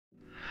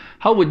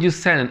How would you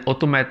send an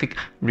automatic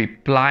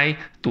reply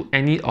to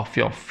any of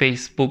your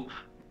Facebook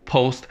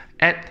posts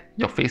at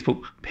your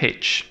Facebook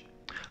page?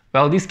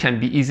 Well, this can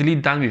be easily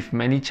done with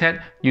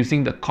Manychat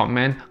using the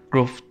comment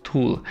growth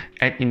tool.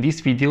 And in this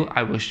video,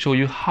 I will show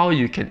you how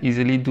you can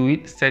easily do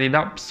it, set it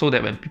up so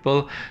that when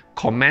people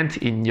comment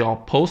in your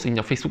post, in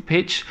your Facebook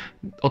page,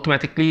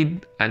 automatically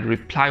a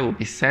reply will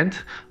be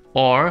sent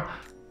or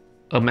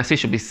a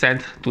message will be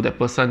sent to the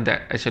person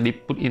that actually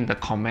put in the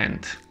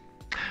comment.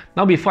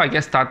 Now, before I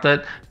get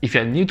started, if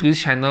you're new to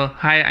this channel,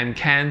 hi, I'm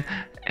Ken,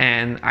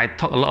 and I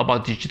talk a lot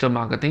about digital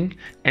marketing.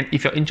 And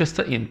if you're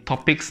interested in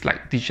topics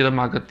like digital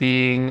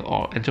marketing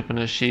or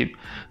entrepreneurship,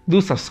 do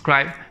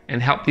subscribe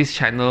and help this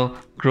channel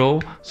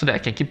grow so that I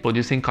can keep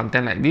producing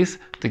content like this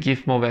to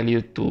give more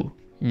value to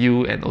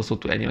you and also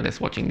to anyone that's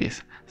watching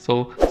this.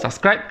 So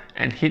subscribe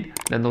and hit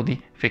the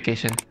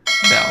notification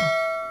bell.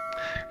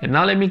 And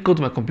now let me go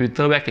to my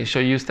computer where I can show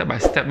you step by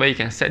step where you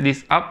can set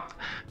this up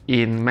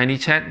in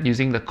Manychat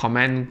using the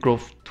comment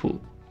growth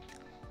tool.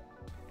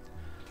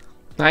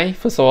 Hi,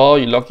 first of all,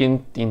 you log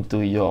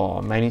into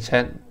your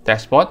Manychat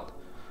dashboard.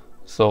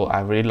 So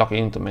I've already logged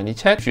into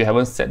Manychat. If you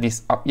haven't set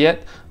this up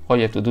yet, all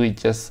you have to do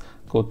is just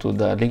go to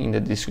the link in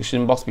the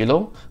description box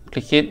below,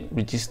 click it,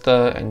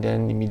 register, and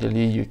then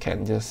immediately you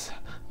can just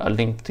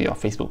link to your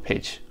Facebook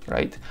page,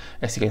 right?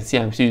 As you can see,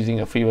 I'm still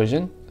using a free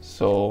version.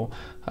 So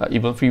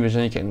even free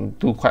version, you can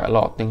do quite a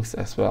lot of things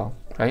as well,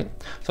 right?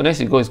 So next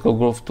you go is go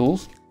growth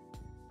tools.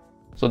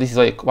 So this is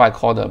what I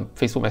call the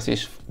Facebook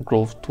message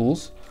growth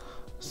tools.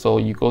 So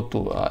you go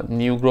to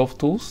new growth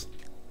tools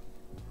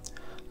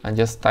and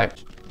just type,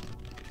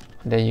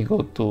 then you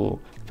go to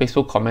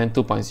Facebook comment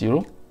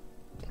 2.0,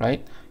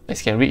 right? As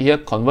you can read here,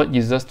 convert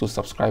users to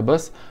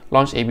subscribers,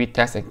 launch A/B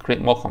tests, and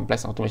create more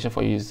complex automation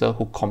for users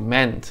who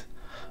comment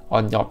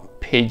on your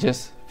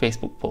page's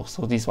Facebook post.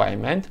 So this is what I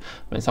meant.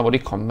 When somebody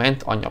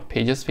comment on your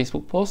page's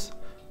Facebook post,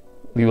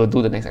 we will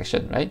do the next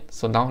action, right?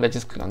 So now let's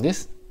just click on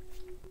this.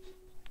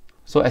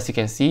 So as you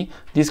can see,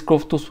 these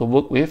growth tools will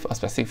work with a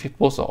specific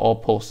post or all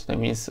posts. That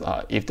means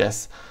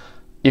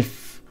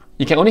if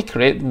you can only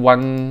create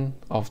one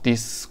of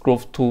these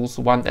growth tools,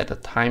 one at a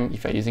time.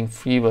 If you're using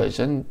free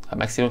version, a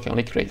maximum can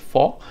only create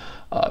 4.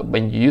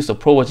 When you use the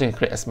pro version, you can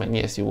create as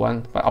many as you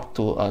want, but up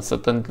to a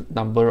certain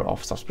number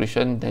of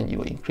subscription, then you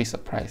will increase the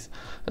price.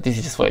 But this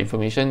is just for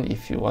information.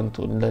 If you want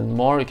to learn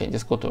more, you can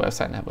just go to the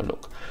website and have a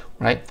look,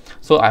 right?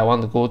 So I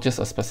want to go just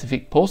a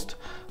specific post.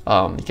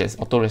 You can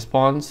auto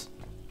response.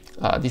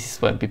 This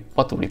is when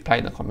people to reply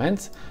in the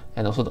comments,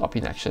 and also the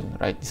opt-in action,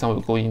 right? This one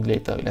will go in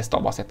later. Let's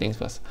talk about settings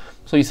first.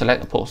 So you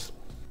select a post.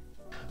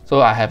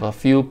 So I have a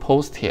few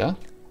posts here,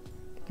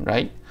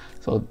 right?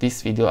 So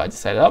this video I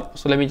just set up.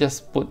 So let me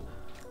just put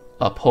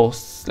a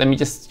post. Let me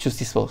just choose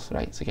this post,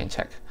 right? So you can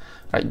check,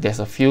 right? There's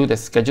a few,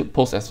 there's scheduled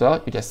posts as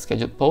well. There's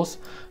scheduled posts,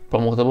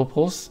 promotable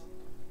posts.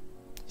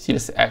 See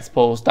this ads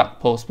post,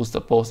 dark post, booster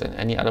post, and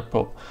any other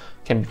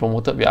can be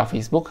promoted via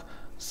Facebook.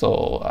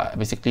 So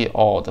basically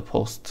all the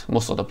posts,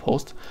 most of the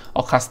posts,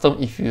 or custom.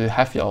 If you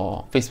have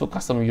your Facebook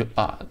custom,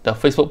 the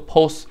Facebook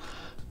post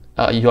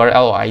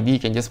URL or ID, you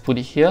can just put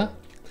it here.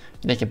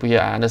 Then you can put here,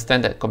 I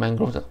understand that comment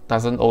growth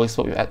doesn't always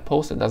work with ad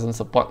posts. It doesn't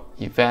support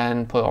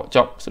event,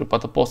 jobs,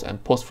 reporter posts,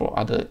 and posts for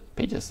other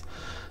pages.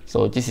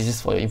 So this is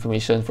just for your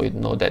information, for you to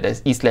know that there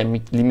is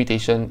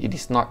limitation. It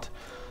is not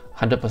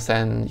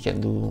 100%. You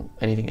can do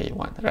anything that you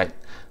want, right?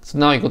 So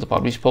now you go to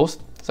publish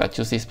post. So I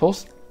choose this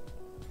post,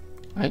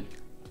 right?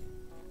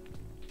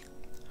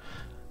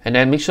 And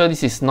then make sure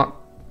this is not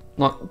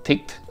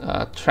ticked,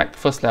 track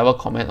first level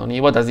comment only.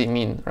 What does it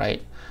mean,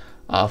 right?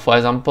 For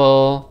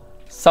example,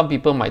 some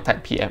people might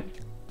type PM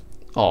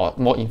or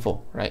more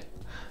info, right?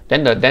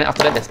 Then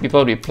after that, there's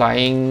people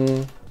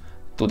replying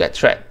to that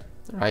thread,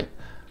 right?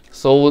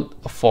 So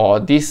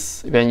for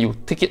this, when you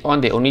tick it on,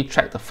 they only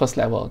track the first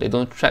level. They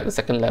don't track the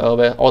second level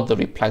where all the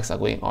replies are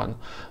going on.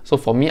 So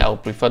for me, I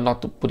would prefer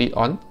not to put it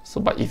on.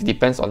 So, but it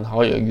depends on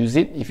how you use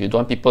it. If you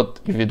don't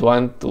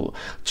want to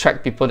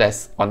track people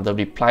that's on the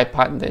reply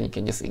part, then you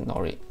can just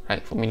ignore it,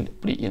 right? For me,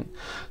 put it in.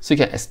 So you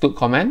can exclude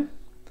comment.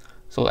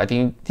 So I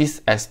think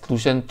this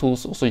exclusion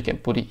tools also you can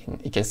put it in.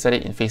 You can set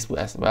it in Facebook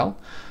as well,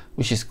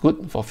 which is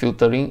good for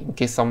filtering in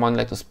case someone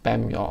like to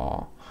spam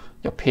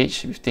your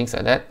page with things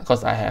like that.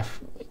 Because I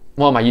have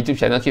one of my YouTube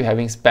channel keep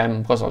having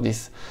spam because of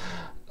this.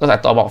 Because I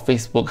talk about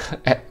Facebook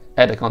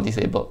ad account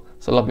disabled,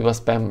 so a lot of people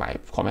spam my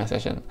comment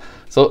section.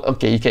 So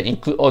okay, you can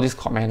include all these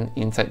comment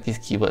inside these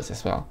keywords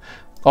as well,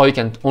 or you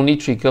can only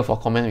trigger for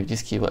comment with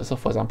this keyword. So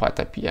for example, I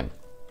type PM,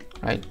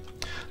 right?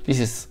 This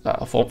is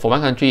for my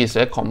country, it's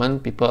very common.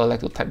 People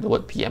like to type the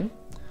word PM.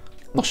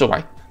 Not sure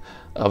why.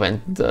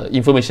 When the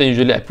information,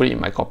 usually I put it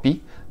in my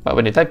copy, but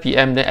when they type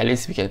PM, then at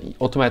least we can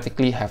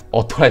automatically have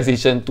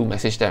authorization to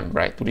message them,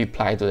 right? To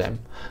reply to them.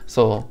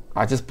 So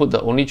I just put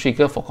the only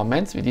trigger for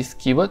comments with these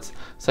keywords.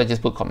 So I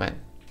just put comment,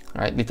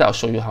 right? Later I'll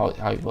show you how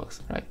it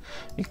works, right?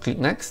 You click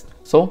next.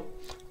 So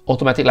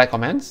automatic like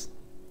comments,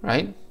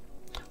 right?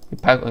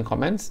 Reply on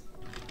comments.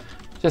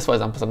 Just for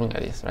example, something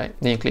like this, right?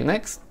 Then you click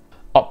next.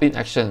 Opt-in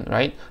action,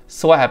 right?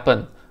 So what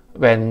happened?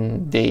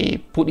 when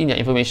they put in their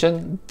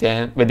information,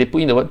 then when they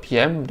put in the word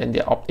PM, then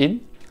they opt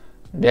in,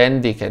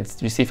 then they can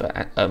receive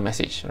a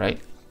message,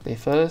 right? They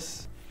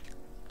first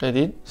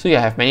edit. So you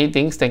have many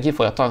things. Thank you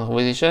for your thought and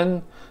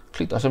conversation.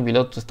 Click the option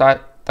below to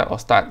start, type or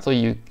start. So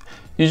you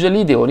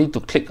usually they will need to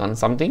click on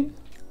something,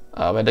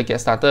 whether get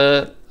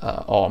started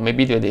or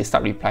maybe they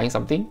start replying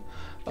something,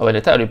 or when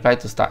they type reply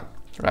to start,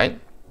 right?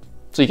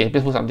 So you can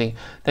just put something.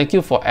 Thank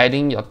you for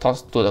adding your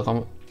thoughts to the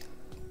comment.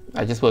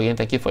 I just put again,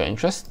 thank you for your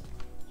interest.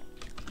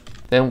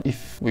 Then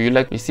if you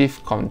like to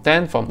receive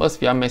content from us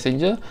via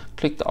Messenger,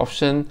 click the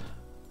option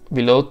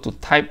below to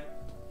type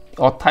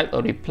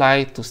a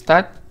reply to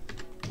start,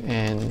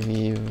 and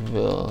we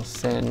will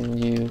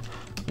send you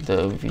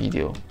the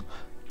video.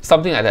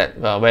 Something like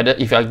that. Whether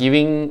if you are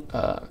giving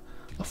a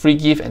free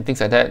gift and things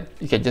like that,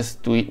 you can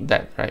just do it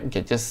that, right? You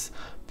can just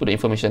put the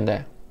information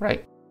there,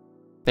 right?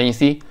 Then you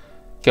see,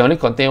 can only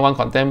contain one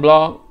content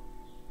block,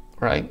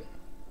 right?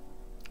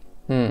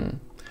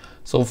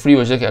 So free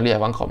version can only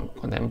have one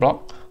content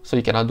block, so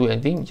you cannot do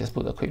anything. You just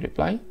put a quick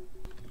reply.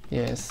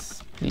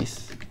 Yes,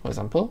 please, for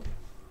example.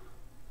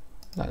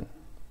 Done,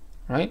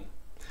 right?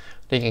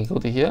 Then you can go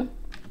to here.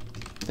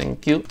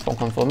 Thank you for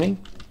confirming.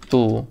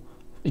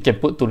 You can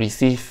put to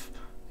receive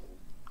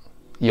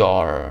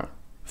your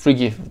free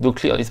gift. Do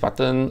click on this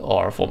button,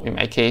 or in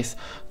my case,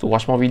 to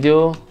watch more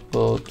video,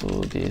 go to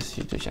this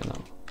YouTube channel,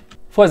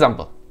 for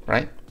example,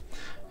 right?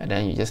 And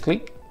then you just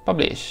click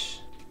publish.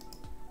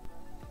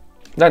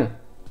 Done.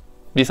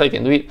 This is how you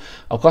can do it.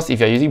 Of course, if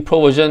you're using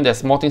Pro version,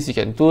 there's more things you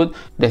can do.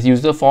 There's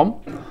user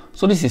form.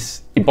 So this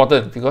is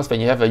important because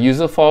when you have a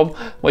user form,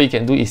 what you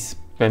can do is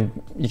when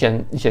you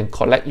can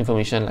collect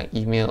information like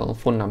email,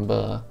 phone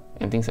number,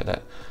 and things like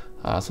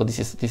that. So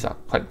these are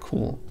quite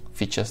cool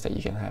features that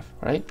you can have,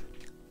 right?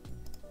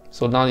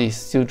 So now it's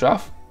still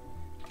draft.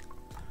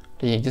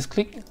 Then you just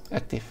click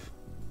active.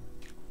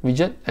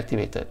 Widget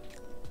activated,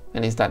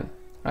 and it's done,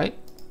 right?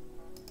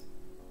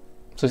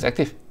 So it's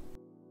active.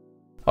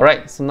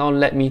 Alright, so now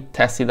let me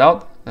test it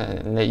out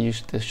and let you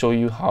show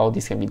you how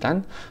this can be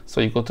done.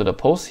 So you go to the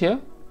post here.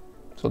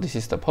 So this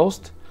is the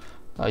post.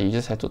 You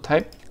just have to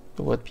type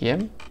the word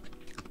PM.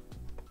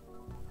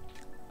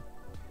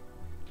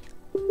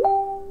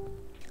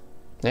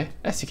 Yeah,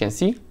 as you can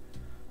see.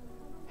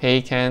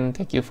 Hey Ken,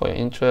 thank you for your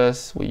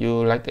interest. Would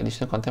you like the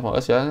additional content from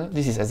us? Yeah,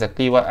 this is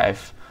exactly what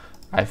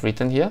I've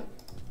written here,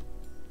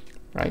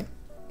 right?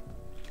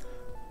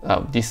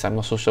 This I'm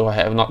not so sure, I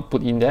have not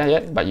put in there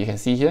yet, but you can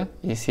see here,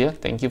 it's here.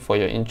 Thank you for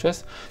your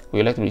interest. Would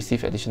you like to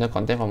receive additional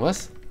content from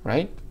us,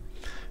 right?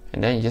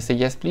 And then you just say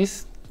yes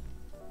please.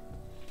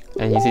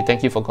 And you say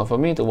thank you for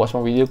confirming. To watch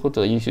more video, go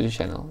to the YouTube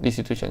channel. This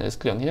YouTube channel, just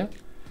click on here.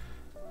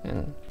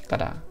 And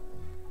ta-da.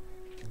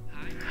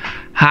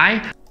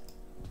 Hi.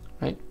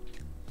 Right?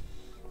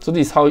 So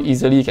this is how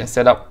easily you can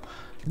set up.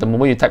 The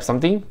moment you type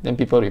something, then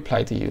people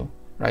reply to you,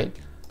 right?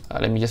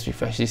 Let me just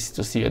refresh this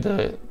to see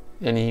whether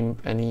any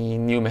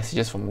new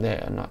messages from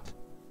there or not.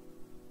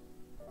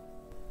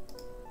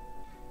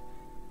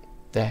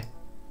 There.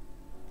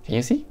 Can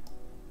you see?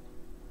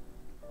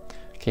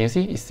 Can you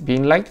see? It's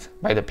being liked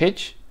by the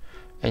page.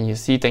 And you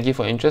see, thank you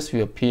for interest, we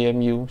will PM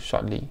you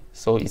shortly.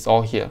 So it's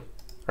all here,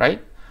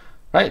 right?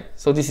 Right?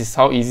 So this is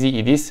how easy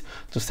it is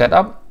to set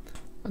up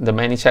the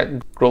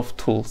Manychat growth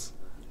tools,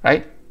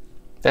 right?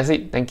 That's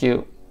it. Thank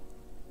you.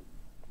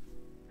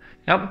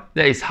 Yep,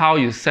 that is how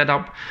you set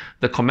up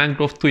the command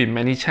growth tool in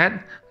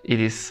Manychat. It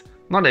is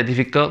not that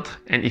difficult,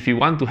 and if you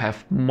want to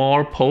have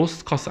more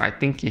posts, because I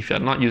think if you're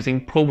not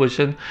using Pro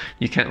version,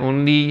 you can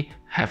only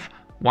have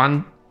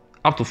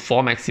up to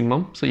 4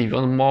 maximum. So if you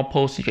want more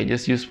posts, you can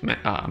just use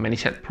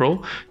Manychat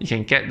Pro. You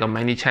can get the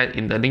Manychat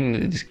in the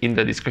link in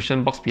the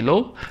description box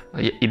below.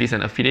 It is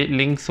an affiliate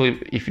link, so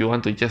if you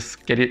want to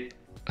just get it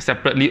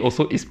separately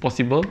also is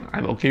possible.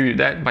 I'm okay with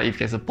that, but if you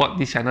can support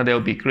this channel, that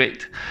would be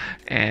great.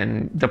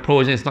 And the Pro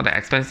version is not that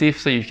expensive,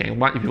 so if you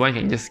want, you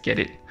can just get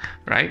it,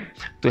 right?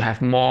 To have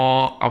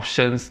more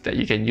options that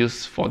you can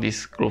use for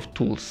these growth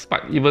tools.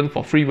 But even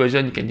for free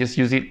version, you can just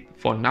use it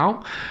for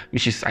now,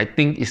 which is, I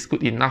think, is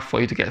good enough for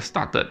you to get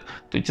started,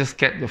 to just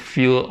get the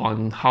feel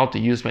on how to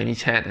use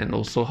Manychat and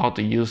also how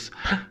to use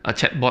a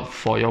chatbot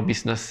for your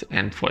business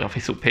and for your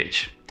Facebook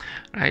page,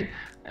 right?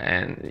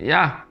 And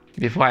yeah,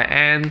 before I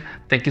end,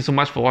 thank you so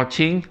much for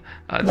watching.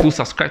 Do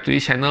subscribe to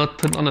this channel,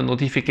 turn on the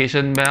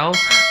notification bell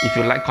if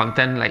you like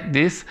content like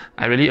this.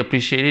 I really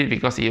appreciate it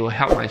because it will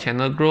help my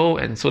channel grow,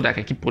 and so that I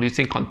can keep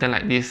producing content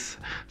like this,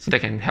 so that I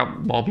can help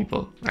more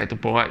people, right, to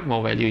provide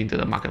more value into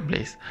the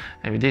marketplace.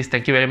 And with this,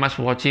 thank you very much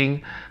for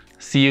watching.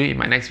 See you in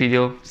my next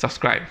video.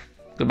 Subscribe.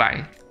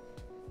 Goodbye.